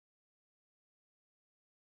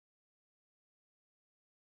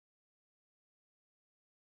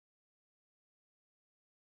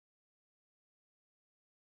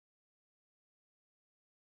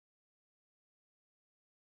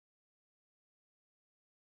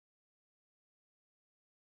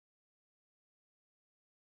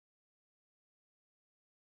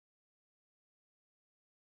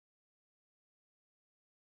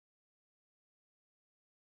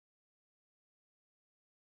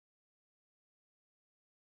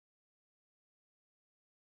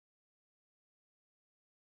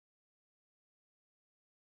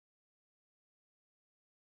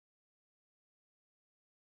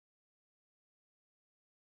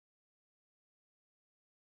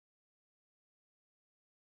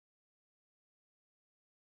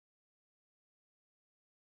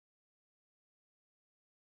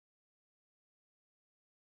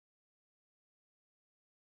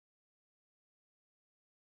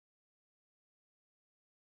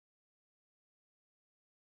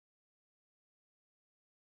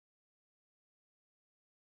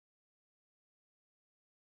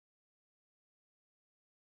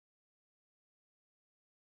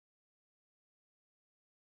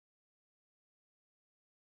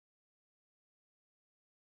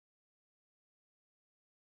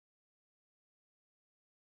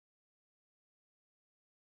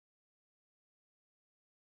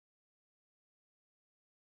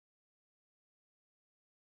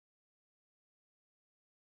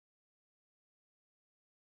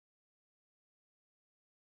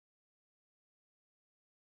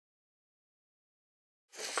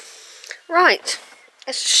Right,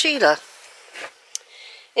 it's Sheila.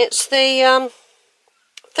 It's the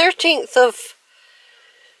 13th of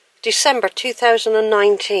December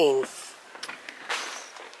 2019.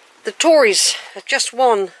 The Tories have just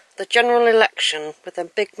won the general election with a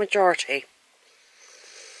big majority.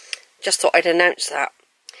 Just thought I'd announce that.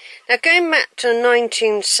 Now, going back to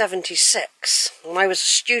 1976, when I was a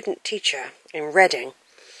student teacher in Reading,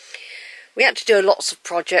 we had to do lots of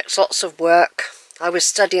projects, lots of work. I was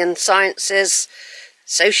studying sciences,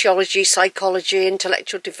 sociology, psychology,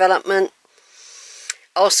 intellectual development,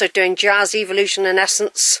 also doing jazz, evolution and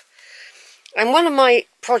essence. And one of my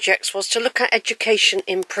projects was to look at education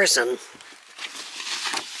in prison.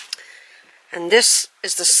 And this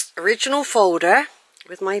is the original folder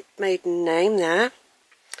with my maiden name there.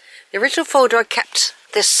 The original folder I kept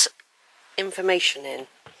this information in.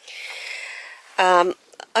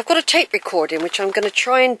 I've got a tape recording which I'm going to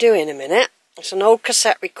try and do in a minute. It's an old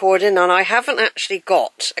cassette recording and I haven't actually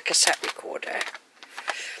got a cassette recorder.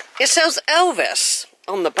 It says Elvis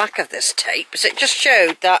on the back of this tape, so it just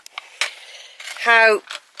showed that how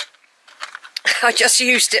I just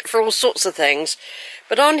used it for all sorts of things.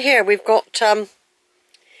 But on here we've got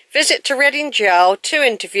visit to Reading Gaol, 2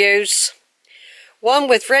 interviews, one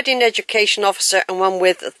with Reading Education Officer and one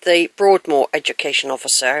with the Broadmoor Education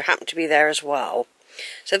Officer, who happened to be there as well.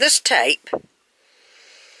 So this tape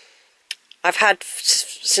I've had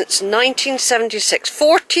since 1976,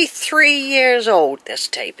 43 years old this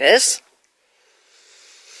tape is.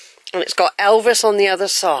 And it's got Elvis on the other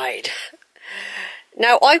side.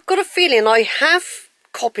 Now, I've got a feeling I have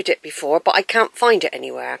copied it before, but I can't find it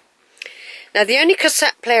anywhere. Now, the only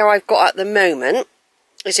cassette player I've got at the moment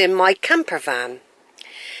is in my camper van.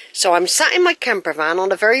 So I'm sat in my camper van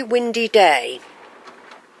on a very windy day.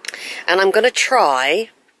 And I'm going to try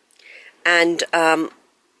and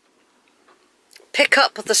pick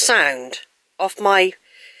up the sound of my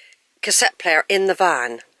cassette player in the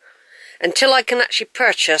van until I can actually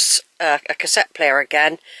purchase a cassette player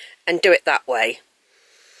again and do it that way.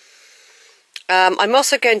 I'm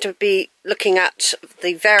also going to be looking at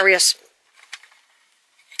the various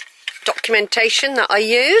documentation that I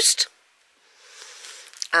used.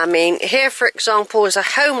 I mean, here for example is a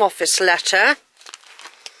Home Office letter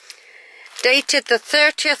dated the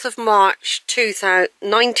 30th of March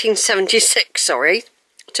 1976,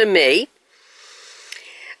 to me.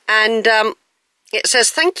 And it says,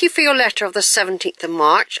 "Thank you for your letter of the 17th of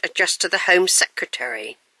March, addressed to the Home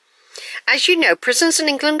Secretary. As you know, prisons in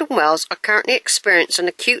England and Wales are currently experiencing an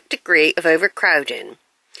acute degree of overcrowding.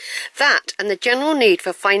 That and the general need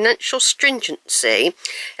for financial stringency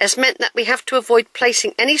has meant that we have to avoid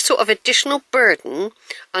placing any sort of additional burden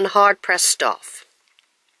on hard-pressed staff.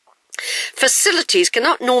 Facilities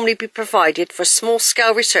cannot normally be provided for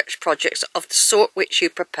small-scale research projects of the sort which you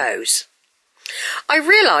propose. I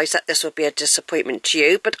realise that this will be a disappointment to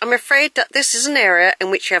you, but I'm afraid that this is an area in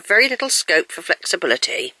which you have very little scope for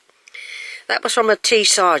flexibility." That was from a T.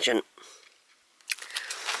 Sergeant.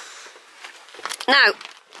 Now,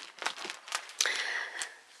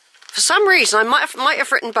 for some reason I might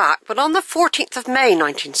have written back, but on the 14th of May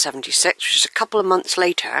 1976, which is a couple of months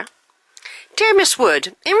later, "Dear Miss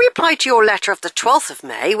Wood, in reply to your letter of the 12th of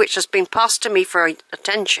May, which has been passed to me for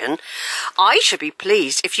attention, I should be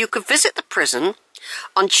pleased if you could visit the prison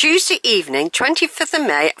on Tuesday evening, 25th of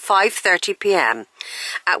May at 5:30 p.m,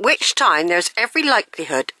 at which time there is every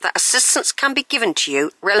likelihood that assistance can be given to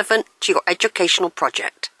you relevant to your educational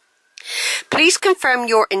project. Please confirm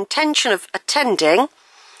your intention of attending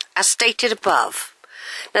as stated above."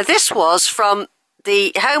 Now, this was from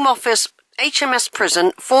the Home Office, HMS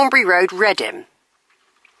Prison, Thornbury Road, Reading.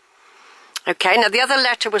 Okay, now the other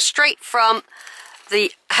letter was straight from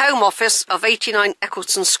the Home Office of 89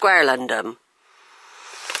 Eccleston Square, London.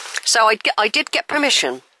 So I did get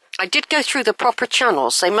permission. I did go through the proper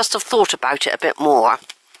channels. They must have thought about it a bit more.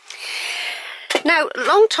 Now, a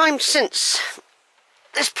long time since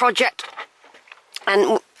this project,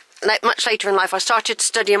 and much later in life, I started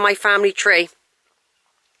studying my family tree.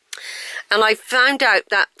 And I found out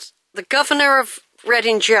that the Governor of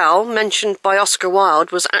Reading Gaol, mentioned by Oscar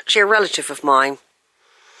Wilde, was actually a relative of mine.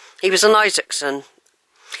 He was an Isaacson.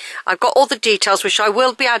 I've got all the details, which I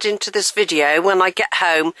will be adding to this video when I get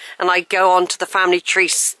home and I go on to the family tree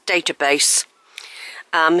database.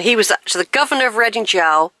 He was actually the Governor of Reading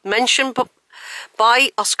Gaol, mentioned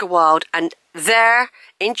by Oscar Wilde, and there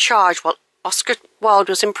in charge while Oscar Wilde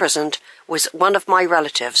was imprisoned was one of my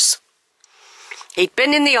relatives. He'd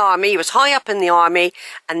been in the army, he was high up in the army,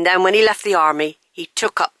 and then when he left the army, he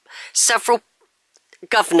took up several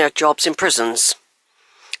governor jobs in prisons.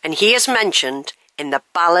 And he is mentioned in the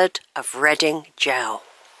Ballad of Reading Gaol.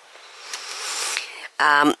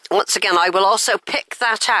 Once again, I will also pick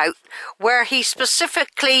that out where he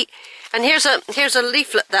specifically, and here's a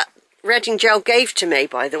leaflet that Reading Gaol gave to me,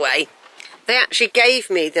 by the way. They actually gave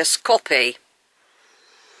me this copy.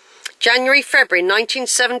 January, February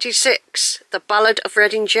 1976, the Ballad of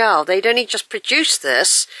Reading Gaol. They'd only just produced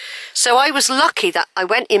this, so I was lucky that I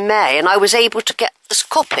went in May and I was able to get this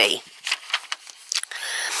copy.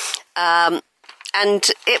 And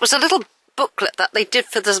it was a little booklet that they did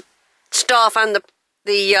for the staff and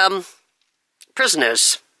the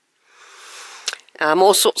prisoners.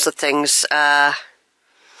 All sorts of things were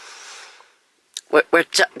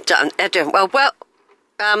done.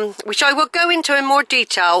 Which I will go into in more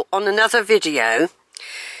detail on another video.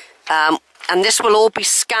 And this will all be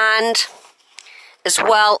scanned as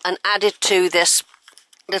well and added to this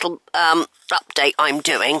little update I'm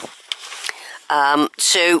doing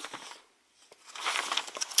to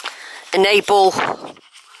enable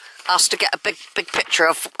us to get a big picture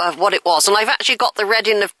of what it was. And I've actually got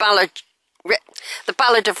the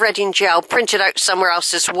Ballad of Reading Gaol printed out somewhere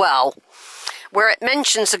else as well, where it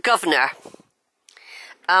mentions the governor.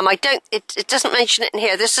 It doesn't mention it in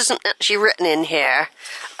here. This isn't actually written in here.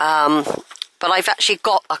 But I've actually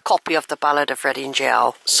got a copy of the Ballad of Reading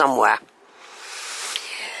Gaol somewhere.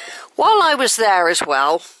 While I was there as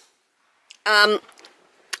well, I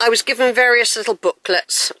was given various little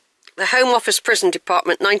booklets. The Home Office Prison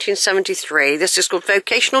Department, 1973. This is called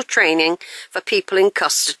Vocational Training for People in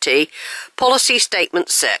Custody. Policy Statement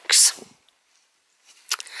 6.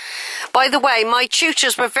 By the way, my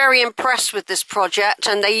tutors were very impressed with this project,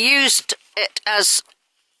 and they used it as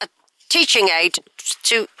a teaching aid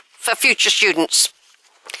for future students.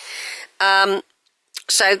 So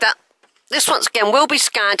that this once again will be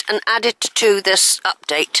scanned and added to this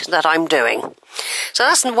update that I'm doing. So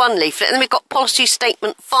that's in one leaflet. And then we've got Policy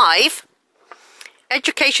Statement 5,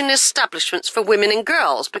 Education Establishments for Women and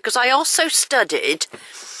Girls, because I also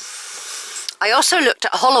looked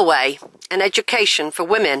at Holloway and education for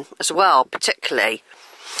women as well, particularly.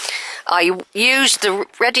 I used the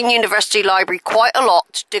Reading University Library quite a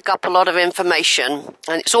lot to dig up a lot of information,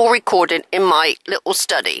 and it's all recorded in my little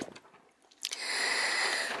study.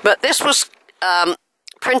 But this was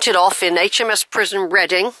printed off in HMS Prison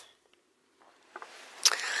Reading.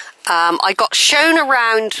 I got shown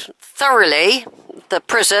around thoroughly, the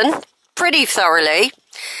prison, pretty thoroughly,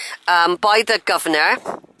 by the governor.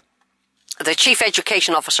 The chief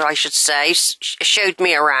education officer, I should say, showed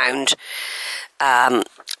me around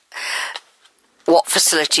what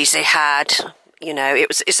facilities they had. You know,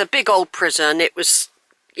 it's a big old prison. It was,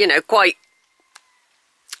 you know, quite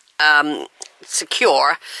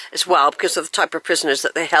secure as well because of the type of prisoners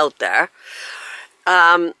that they held there.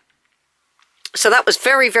 So that was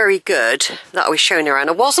very, very good that I was shown around.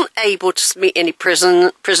 I wasn't able to meet any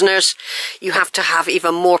prisoners. You have to have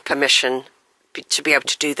even more permission to be able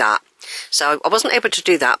to do that. So I wasn't able to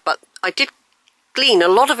do that, but I did glean a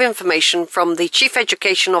lot of information from the Chief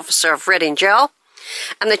Education Officer of Reading Gaol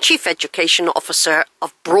and the Chief Education Officer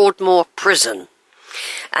of Broadmoor Prison.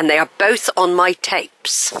 And they are both on my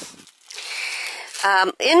tapes.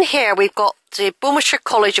 In here we've got the Broadmoor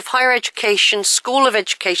College of Higher Education, School of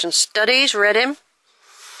Education Studies, Reading.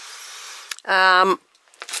 And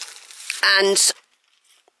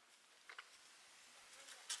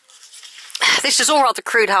this is all rather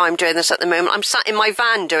crude how I'm doing this at the moment. I'm sat in my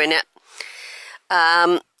van doing it.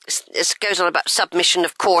 This goes on about submission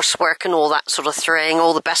of coursework and all that sort of thing,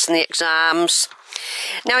 all the best in the exams.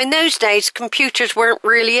 Now, in those days, computers weren't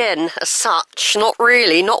really in as such. Not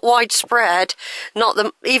really, not widespread.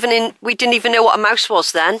 We didn't even know what a mouse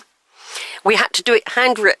was then. We had to do it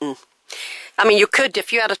handwritten. I mean, you could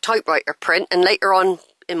if you had a typewriter print, and later on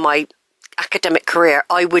in my academic career,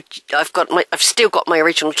 I've still got my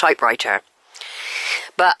original typewriter.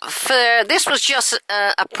 But this was just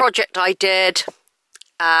a project I did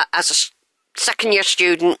as a second-year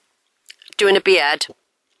student doing a B.Ed.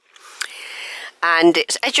 And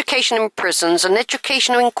it's Education in Prisons, an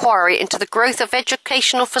Educational Enquiry into the Growth of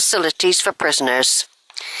Educational Facilities for Prisoners.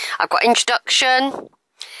 I've got introduction,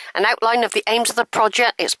 an outline of the aims of the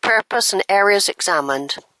project, its purpose and areas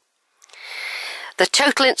examined. The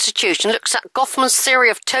Total Institution looks at Goffman's theory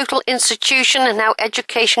of total institution and how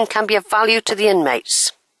education can be of value to the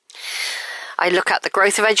inmates. I look at the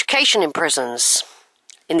growth of education in prisons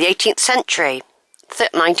in the 18th century,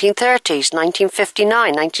 1930s, 1959,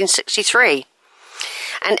 1963,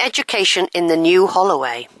 and education in the New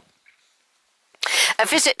Holloway. A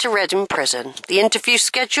visit to Reading Prison, the interview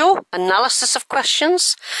schedule, analysis of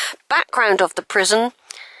questions, background of the prison,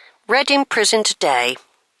 Reading Prison today.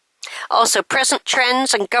 Also present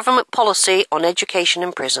trends and government policy on education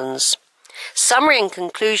in prisons. summary and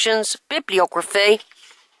conclusions, bibliography,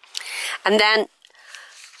 and then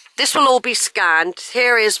this will all be scanned.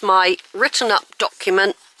 Here is my written up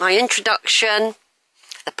document, my introduction,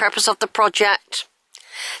 the purpose of the project,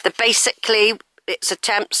 basically its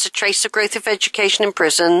attempts to trace the growth of education in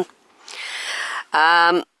prison,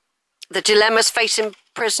 the dilemmas facing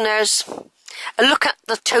prisoners, a look at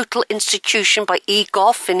the total institution by E.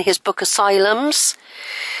 Goff in his book Asylums,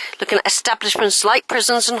 looking at establishments like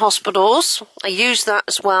prisons and hospitals. I use that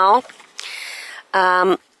as well.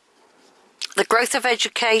 The growth of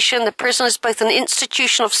education. The prison is both an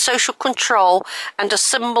institution of social control and a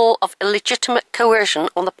symbol of illegitimate coercion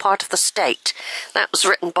on the part of the state. That was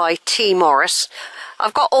written by T. Morris.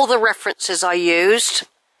 I've got all the references I used.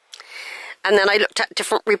 And then I looked at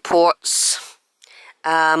different reports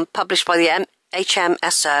published by the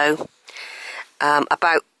HMSO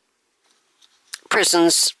about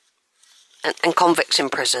prisons and convicts in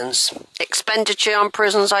prisons. Expenditure on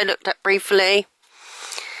prisons I looked at briefly.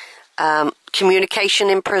 Communication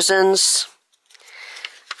in prisons,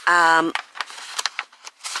 and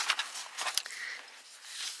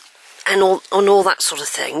all that sort of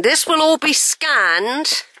thing. This will all be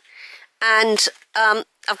scanned, and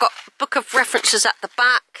I've got a book of references at the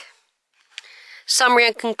back, summary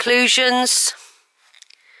and conclusions.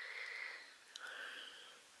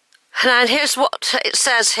 And here's what it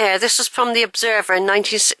says here. This is from The Observer in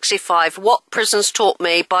 1965. What Prisons Taught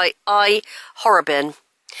Me by I. Horrobin.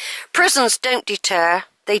 Prisons don't deter,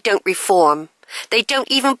 they don't reform, they don't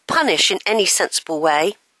even punish in any sensible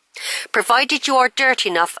way. Provided you are dirty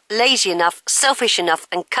enough, lazy enough, selfish enough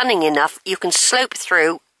and cunning enough, you can slope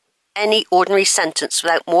through any ordinary sentence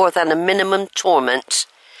without more than a minimum torment.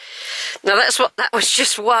 Now that was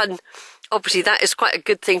just one. Obviously that is quite a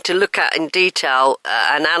good thing to look at in detail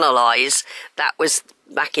and analyse. That was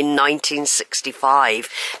back in 1965.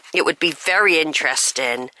 It would be very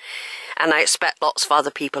interesting. And I expect lots of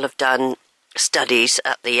other people have done studies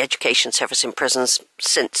at the Education Service in prisons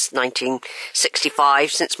since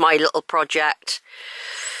 1965, since my little project.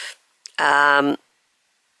 So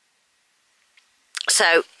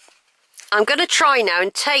I'm going to try now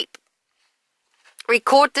and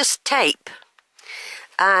record this tape,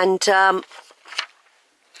 and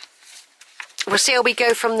we'll see how we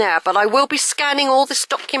go from there. But I will be scanning all this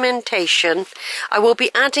documentation. I will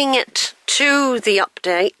be adding it to the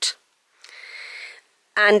update,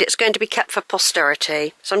 and it's going to be kept for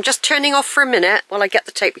posterity. So I'm just turning off for a minute while I get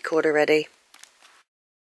the tape recorder ready.